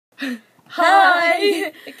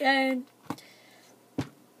Hi again.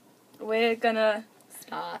 We're gonna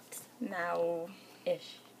Start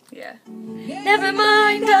now-ish. Yeah. Never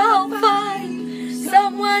mind, I'll find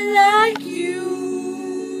someone like you.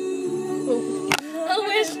 I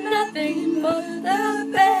wish nothing but the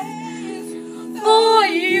best for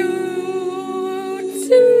you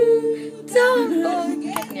too. Don't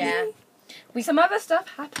forget. Yeah. Some other stuff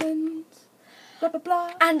happened. Blah blah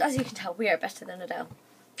blah. And as you can tell, we are better than Adele.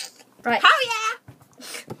 Right. Oh yeah.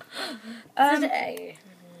 Today,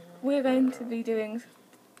 We're going to be doing.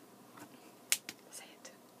 Say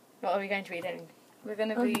it. what are we going to be doing? We're going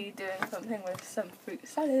to be doing something with some fruit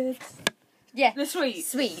salads. Yeah. The sweets.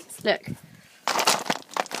 Sweets. Look.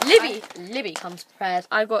 Libby comes prepared.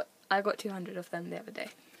 I got 200 of them the other day.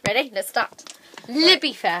 Ready? Let's start.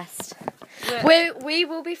 Libby first. We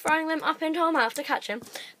will be throwing them up into our mouth to catch them,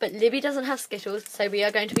 but Libby doesn't have Skittles, so we are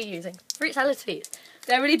going to be using fruit salad sweets.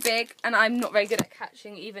 They're really big, and I'm not very good at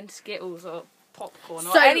catching even Skittles or popcorn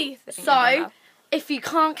or So, anything. in my mouth. if you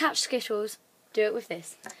can't catch Skittles, do it with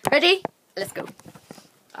this. Ready? Let's go.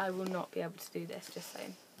 I will not be able to do this, just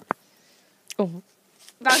saying. Oh.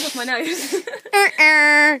 Bounce off my nose.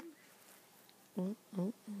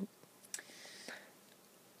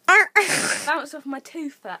 Bounced off my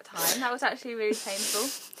tooth that time. That was actually really painful.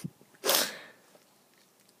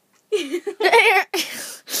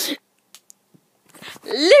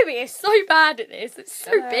 Libby is so bad at this. It's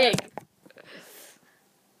so big.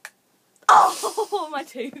 Oh, my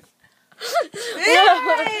tooth. She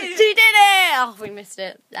did it! Oh, we missed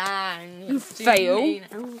it. Dang. Fail.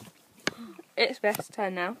 It's Beth's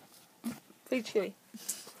turn now. Pretty chewy.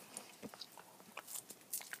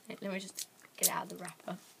 Let me just get it out of the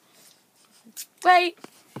wrapper. Wait.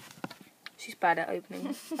 She's bad at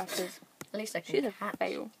opening wrappers. At least I can She's a catch.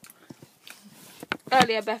 fail.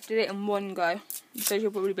 Earlier, Beth did it in one go, so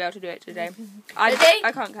she'll probably be able to do it today.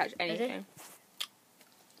 I can't catch anything.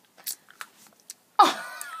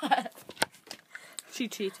 She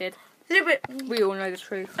cheated. Libby. We all know the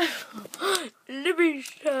truth. Libby's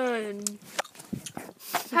turn.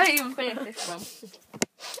 How do you even finish this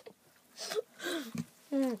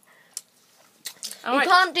one? You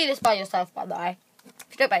can't do this by yourself, by the way. If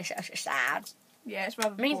you do it by yourself, it's sad. Yeah, it's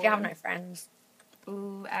rather It means you have no friends.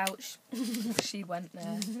 Ooh, ouch. She went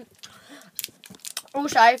there.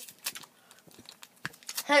 Also,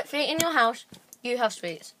 hopefully in your house, you have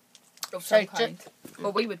sweets. Of So some kind.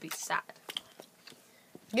 Well, we would be sad.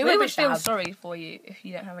 You We will would be feel sad. sorry for you if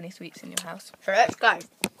you don't have any sweets in your house. So let's go.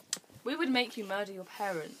 We would make you murder your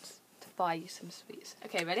parents to buy you some sweets.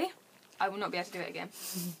 Okay, ready? I will not be able to do it again.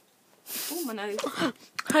 Oh, my nose.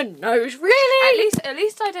 Her nose, really? At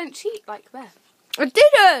least I don't cheat like Beth. I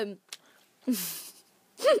didn't.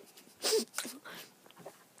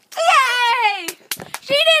 Yay!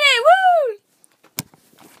 She did it! Woo!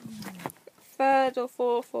 Third or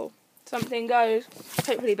fourth or something goes.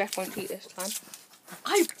 Hopefully Beth won't cheat this time.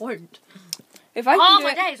 I won't. If I Oh can do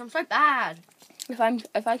my it, days, I'm so bad. if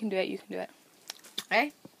I can do it, you can do it.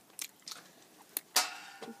 Okay.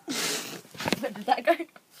 Where did that go?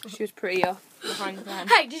 She was pretty off behind the van.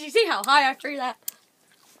 Hey, did you see how high I threw that?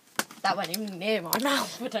 That went even near my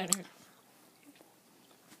mouth. I don't know.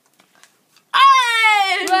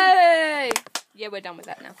 Yay! Yeah, we're done with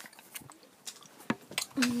that now.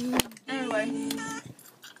 Anyway.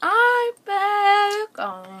 I better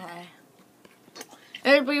go.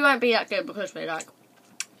 We won't be that good because we like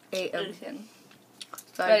eat everything.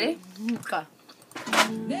 So, Ready? Go.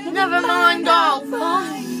 Never mind, I'll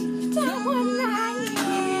find someone like you.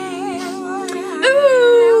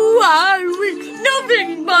 Ooh, I wish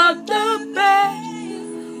nothing but the best.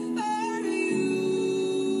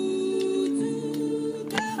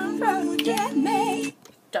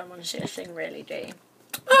 Don't want to see us sing really, do you?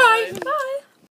 I